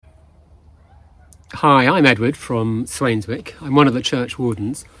Hi, I'm Edward from Swainswick. I'm one of the church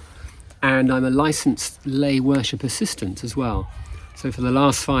wardens and I'm a licensed lay worship assistant as well. So for the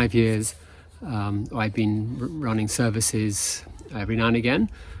last 5 years I've been running services every now and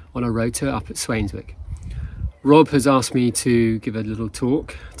again on a rota up at Swainswick. Rob has asked me to give a little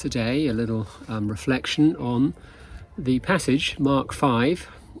talk today, a little reflection on the passage, Mark 5,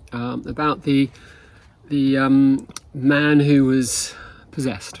 about the man who was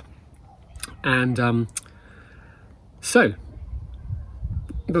possessed. And so,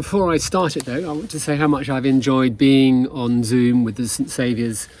 before I start it though, I want to say how much I've enjoyed being on Zoom with the St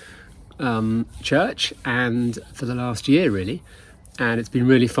Saviour's Church, and for the last year really, and it's been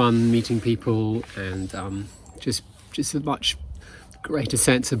really fun meeting people and just a much greater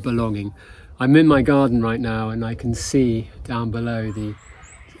sense of belonging. I'm in my garden right now and I can see down below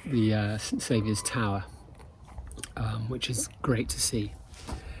the St Saviour's Tower, which is great to see.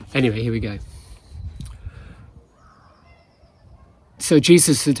 Anyway, here we go. So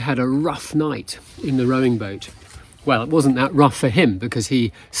Jesus had had a rough night in the rowing boat. Well, it wasn't that rough for him because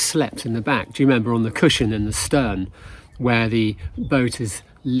he slept in the back. Do you remember on the cushion in the stern where the boat is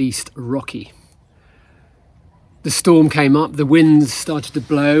least rocky? The storm came up, the winds started to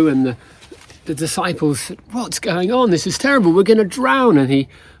blow, and the disciples said, "What's going on? This is terrible. We're going to drown." And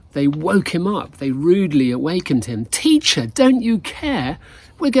they woke him up. They rudely awakened him. "Teacher, don't you care?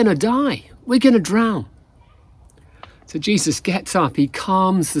 We're going to die. We're going to drown." So Jesus gets up, he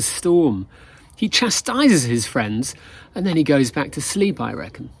calms the storm, he chastises his friends, and then he goes back to sleep, I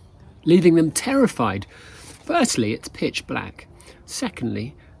reckon, leaving them terrified. Firstly, it's pitch black.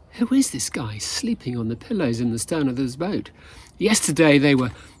 Secondly, who is this guy sleeping on the pillows in the stern of this boat? Yesterday there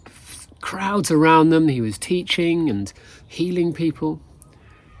were crowds around them, he was teaching and healing people.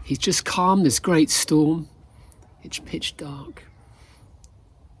 He's just calmed this great storm. It's pitch dark.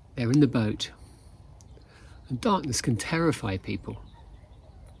 They're in the boat. And darkness can terrify people.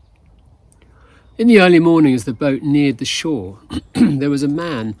 In the early morning, as the boat neared the shore, there was a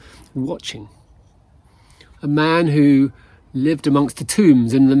man watching. A man who lived amongst the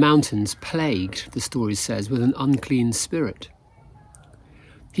tombs in the mountains, plagued, the story says, with an unclean spirit.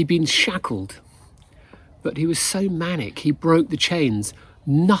 He'd been shackled, but he was so manic, he broke the chains.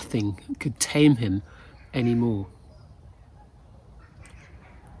 Nothing could tame him anymore.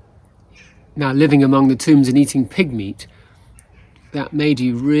 Now, living among the tombs and eating pig meat, that made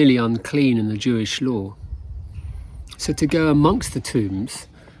you really unclean in the Jewish law. So to go amongst the tombs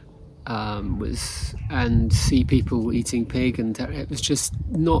and see people eating pig, and it was just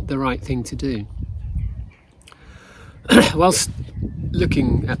not the right thing to do. Whilst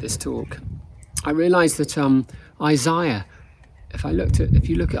looking at this talk, I realised that Isaiah, if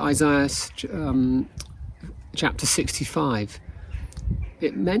you look at Isaiah chapter 65,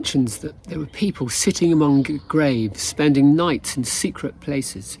 it mentions that there were people sitting among graves, spending nights in secret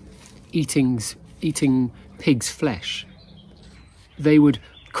places, eating pig's flesh. They would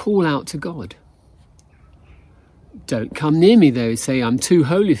call out to God. "Don't come near me," they would say. "I'm too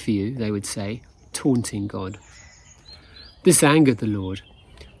holy for you," they would say, taunting God. This angered the Lord,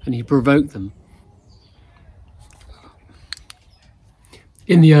 and he provoked them.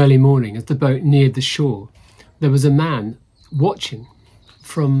 In the early morning, as the boat neared the shore, there was a man watching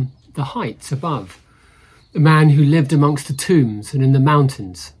from the heights above, a man who lived amongst the tombs and in the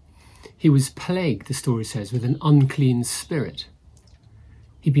mountains. He was plagued, the story says, with an unclean spirit.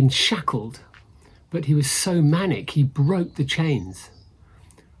 He'd been shackled, but he was so manic, he broke the chains.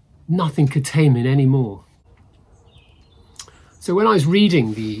 Nothing could tame him anymore. So when I was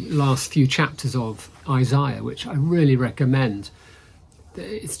reading the last few chapters of Isaiah, which I really recommend,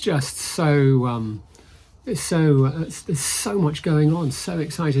 it's just there's so much going on, so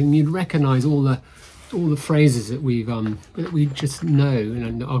exciting. You'd recognise all the phrases that we just know,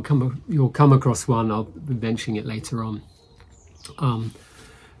 and you'll come across one. I'll be mentioning it later on.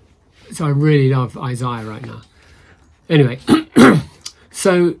 So I really love Isaiah right now. Anyway,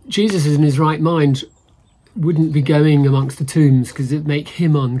 so Jesus is in his right mind, wouldn't be going amongst the tombs because it'd make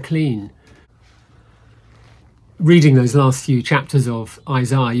him unclean. Reading those last few chapters of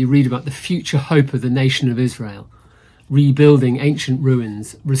Isaiah, you read about the future hope of the nation of Israel, rebuilding ancient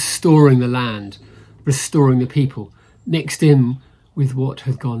ruins, restoring the land, restoring the people, mixed in with what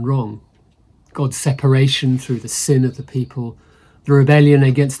had gone wrong. God's separation through the sin of the people, the rebellion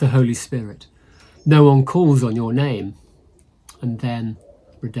against the Holy Spirit. No one calls on your name. And then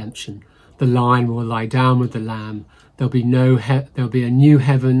redemption. The Lion will lie down with the Lamb. There'll be a new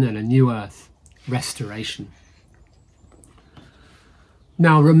heaven and a new earth. Restoration.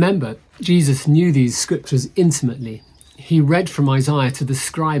 Now remember, Jesus knew these scriptures intimately. He read from Isaiah to the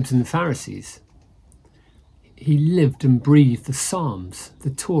scribes and the Pharisees. he lived and breathed the Psalms, the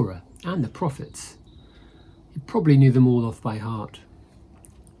Torah, and the prophets. He probably knew them all off by heart.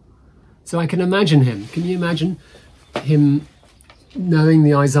 So I can imagine him. Can you imagine him knowing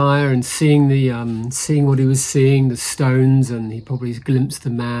the Isaiah and seeing what he was seeing, the stones, and he probably glimpsed the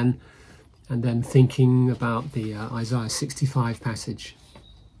man, and then thinking about the Isaiah 65 passage.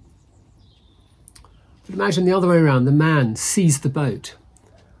 But imagine the other way around. The man sees the boat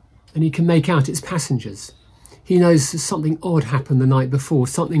and he can make out its passengers. He knows something odd happened the night before,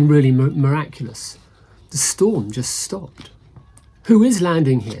 something really miraculous. The storm just stopped. Who is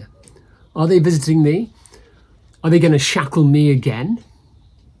landing here? Are they visiting me? Are they going to shackle me again?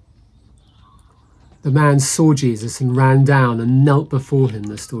 The man saw Jesus and ran down and knelt before him,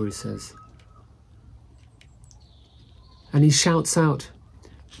 the story says. And he shouts out,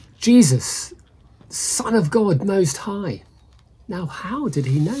 "Jesus, Son of God Most High." Now, how did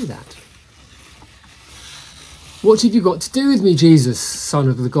he know that? "What have you got to do with me, Jesus, Son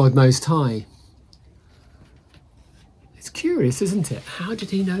of the God Most High?" It's curious, isn't it? How did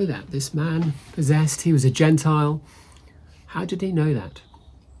he know that? This man possessed, he was a Gentile. How did he know that?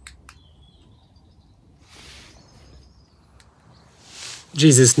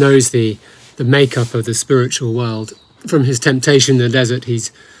 Jesus knows the makeup of the spiritual world. From his temptation in the desert,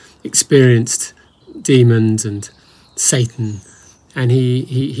 he's experienced demons and Satan, and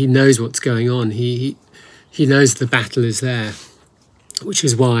he knows what's going on. He knows the battle is there, which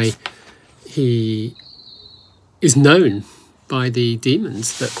is why he is known by the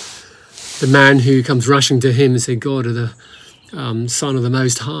demons. That the man who comes rushing to him and says, "God, are the Son of the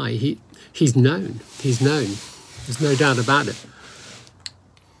Most High," he's known. He's known. There's no doubt about it.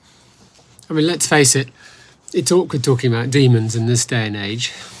 I mean, let's face it, it's awkward talking about demons in this day and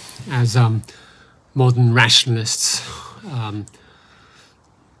age as modern rationalists.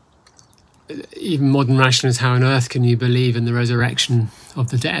 Even modern rationalists, how on earth can you believe in the resurrection of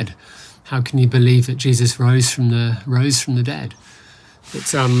the dead? How can you believe that Jesus rose from the dead?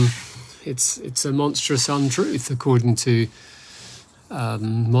 It's a monstrous untruth according to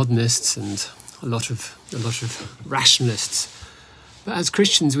modernists and a lot of rationalists. But as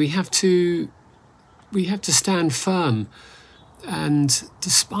Christians, we have to stand firm, and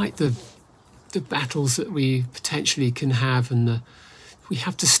despite the battles that we potentially can have, and we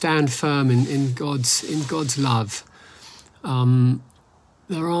have to stand firm in God's love.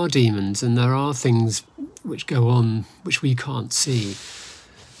 There are demons and there are things which go on which we can't see.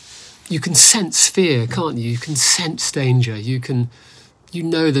 You can sense fear, can't you? You can sense danger. You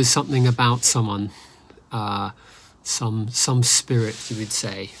know there's something about someone. Some spirit, you would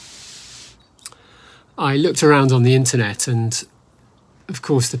say. I looked around on the internet, and of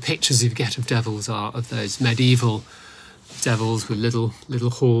course the pictures you get of devils are of those medieval devils with little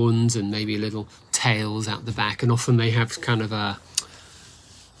horns and maybe little tails out the back, and often they have kind of a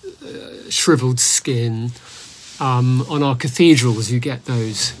shriveled skin. On our cathedrals you get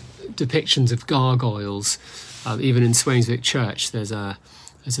those depictions of gargoyles. Even in Swainswick Church there's a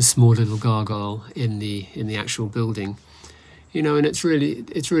small little gargoyle in the actual building, and it's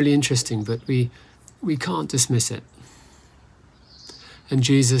really interesting, but we can't dismiss it. And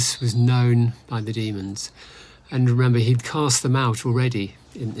Jesus was known by the demons, and remember, he'd cast them out already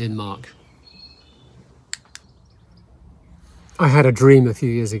in Mark. I had a dream a few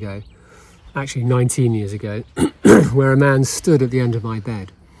years ago, actually 19 years ago, where a man stood at the end of my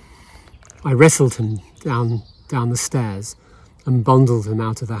bed. I wrestled him down the stairs and bundled him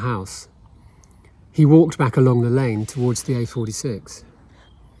out of the house. He walked back along the lane towards the A46.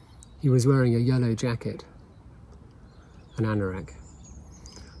 He was wearing a yellow jacket, an anorak.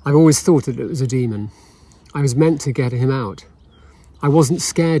 I've always thought that it was a demon. I was meant to get him out. I wasn't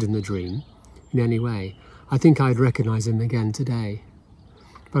scared in the dream in any way. I think I'd recognise him again today.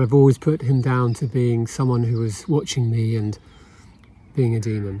 But I've always put him down to being someone who was watching me and being a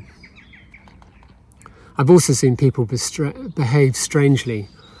demon. I've also seen people behave strangely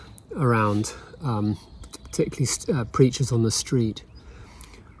around, particularly preachers on the street.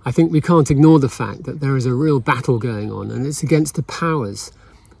 I think we can't ignore the fact that there is a real battle going on, and it's against the powers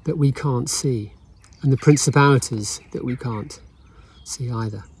that we can't see and the principalities that we can't see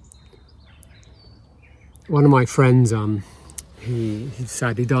either. One of my friends, he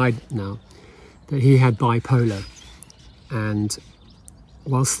sadly died now, but he had bipolar, and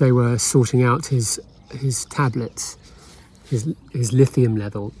whilst they were sorting out his tablets, his lithium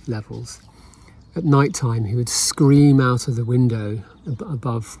levels, at night time he would scream out of the window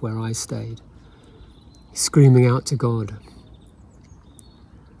above where I stayed, screaming out to God,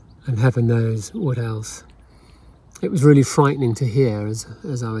 and heaven knows what else. It was really frightening to hear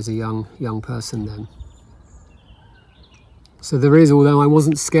as I was a young person then. So there is, although I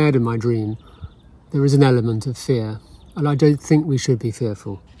wasn't scared in my dream, there is an element of fear, and I don't think we should be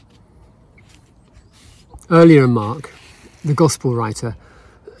fearful. Earlier in Mark, the Gospel writer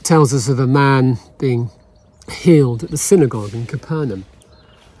tells us of a man being healed at the synagogue in Capernaum.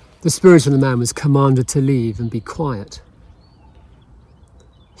 The spirit of the man was commanded to leave and be quiet.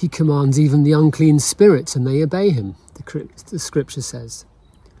 He commands even the unclean spirits and they obey him, the scripture says.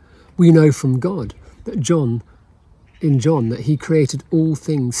 We know from God that in John that he created all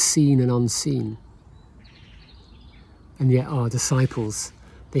things seen and unseen. And yet our disciples,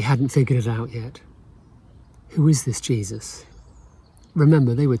 they hadn't figured it out yet. Who is this Jesus?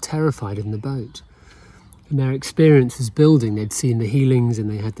 Remember, they were terrified in the boat. And their experience was building. They'd seen the healings and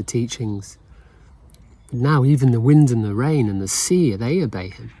they had the teachings. But now even the wind and the rain and the sea, they obey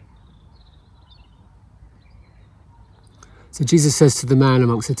him. So Jesus says to the man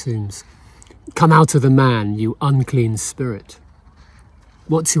amongst the tombs, "Come out of the man, you unclean spirit.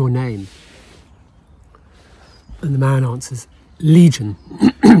 What's your name?" And the man answers, "Legion,"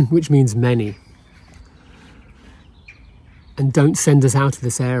 which means many. "And don't send us out of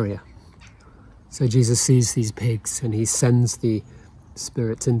this area." So Jesus sees these pigs and he sends the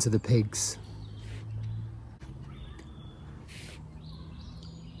spirits into the pigs.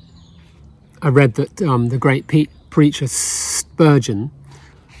 I read that the great preacher Spurgeon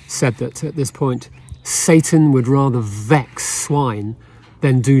said that at this point, Satan would rather vex swine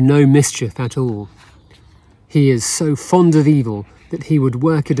than do no mischief at all. He is so fond of evil that he would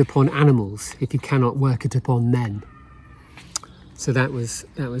work it upon animals if he cannot work it upon men. So that was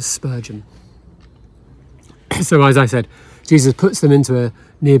Spurgeon. So as I said, Jesus puts them into a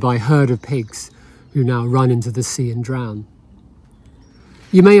nearby herd of pigs who now run into the sea and drown.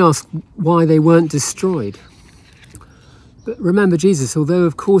 You may ask why they weren't destroyed. But remember Jesus, although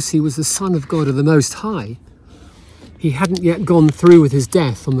of course he was the Son of God of the Most High, he hadn't yet gone through with his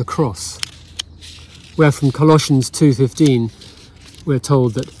death on the cross, where from Colossians 2:15 we're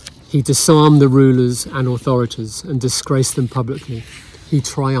told that he disarmed the rulers and authorities and disgraced them publicly. He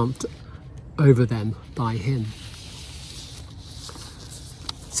triumphed over them by him.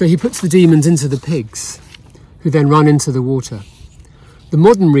 So he puts the demons into the pigs, who then run into the water. The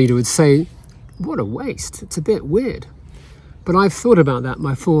modern reader would say, what a waste, it's a bit weird. But I've thought about that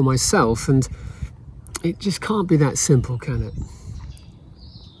for myself, and it just can't be that simple, can it?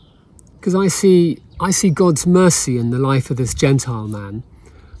 Because I see God's mercy in the life of this Gentile man,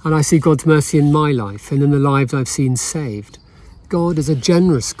 and I see God's mercy in my life and in the lives I've seen saved. God is a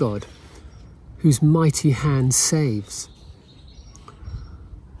generous God whose mighty hand saves.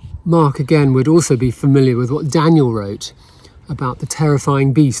 Mark, again, would also be familiar with what Daniel wrote about the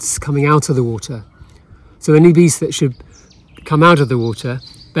terrifying beasts coming out of the water. So any beast that should come out of the water,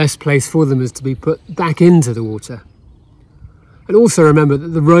 best place for them is to be put back into the water. And also remember that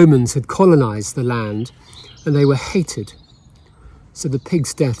the Romans had colonized the land and they were hated. So the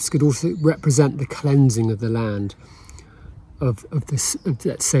pigs' deaths could also represent the cleansing of the land of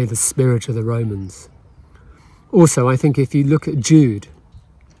let's say, the spirit of the Romans. Also, I think if you look at Jude,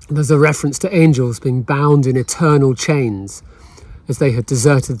 there's a reference to angels being bound in eternal chains as they had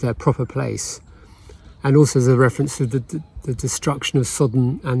deserted their proper place. And also there's a reference to the destruction of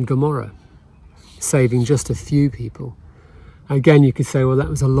Sodom and Gomorrah, saving just a few people. Again, you could say, well, that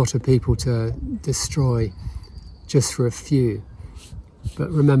was a lot of people to destroy just for a few. But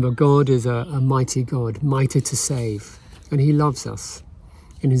remember, God is a mighty God, mighty to save, and he loves us.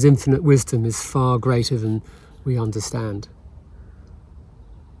 And his infinite wisdom is far greater than we understand.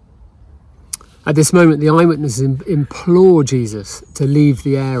 At this moment, the eyewitnesses implore Jesus to leave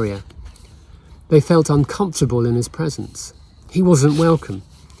the area. They felt uncomfortable in his presence. He wasn't welcome.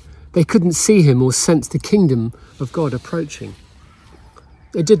 They couldn't see him or sense the kingdom of God approaching.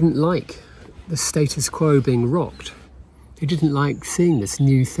 They didn't like the status quo being rocked. They didn't like seeing this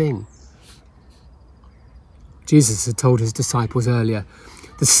new thing. Jesus had told his disciples earlier,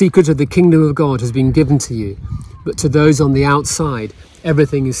 the secret of the kingdom of God has been given to you, but to those on the outside,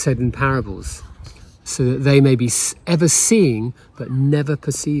 everything is said in parables, so that they may be ever seeing but never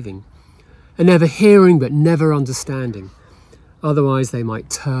perceiving, and ever hearing but never understanding. Otherwise they might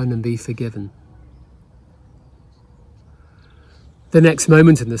turn and be forgiven. The next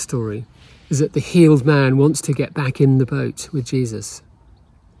moment in the story is that the healed man wants to get back in the boat with Jesus,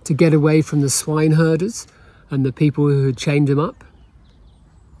 to get away from the swine herders and the people who had chained him up.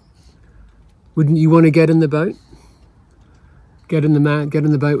 Wouldn't you want to get in the boat? Get in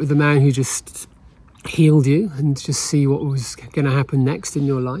the boat with the man who just healed you and just see what was going to happen next in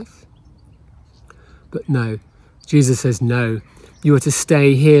your life? But no, Jesus says no. You are to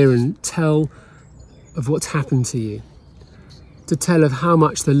stay here and tell of what's happened to you. to tell of how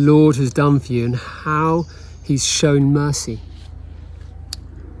much the Lord has done for you and how he's shown mercy.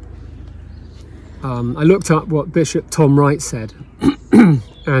 I looked up what Bishop Tom Wright said,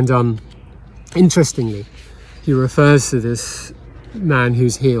 and interestingly, he refers to this man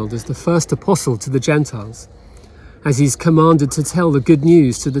who's healed as the first apostle to the Gentiles, as he's commanded to tell the good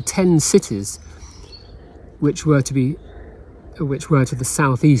news to the 10 cities which were to the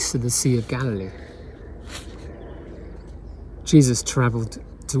southeast of the Sea of Galilee. Jesus travelled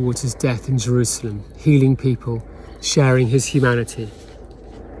towards his death in Jerusalem, healing people, sharing his humanity.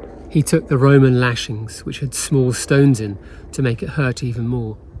 He took the Roman lashings, which had small stones in, to make it hurt even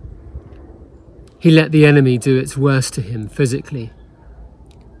more. He let the enemy do its worst to him physically,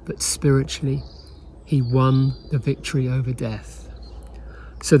 but spiritually, he won the victory over death,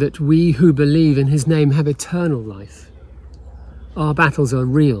 so that we who believe in his name have eternal life. Our battles are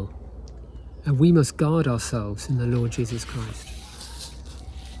real, and we must guard ourselves in the Lord Jesus Christ.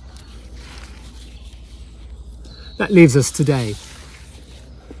 That leaves us today,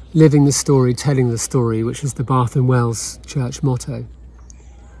 living the story, telling the story, which is the Bath and Wells Church motto.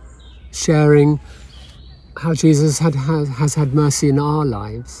 Sharing how Jesus has had mercy in our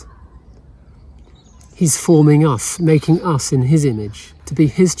lives. He's forming us, making us in his image, to be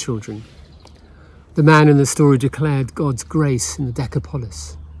his children. The man in the story declared God's grace in the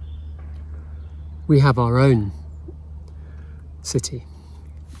Decapolis. We have our own city,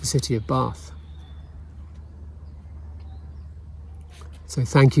 the city of Bath. So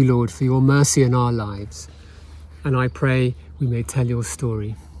thank you, Lord, for your mercy in our lives. And I pray we may tell your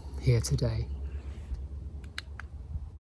story here today.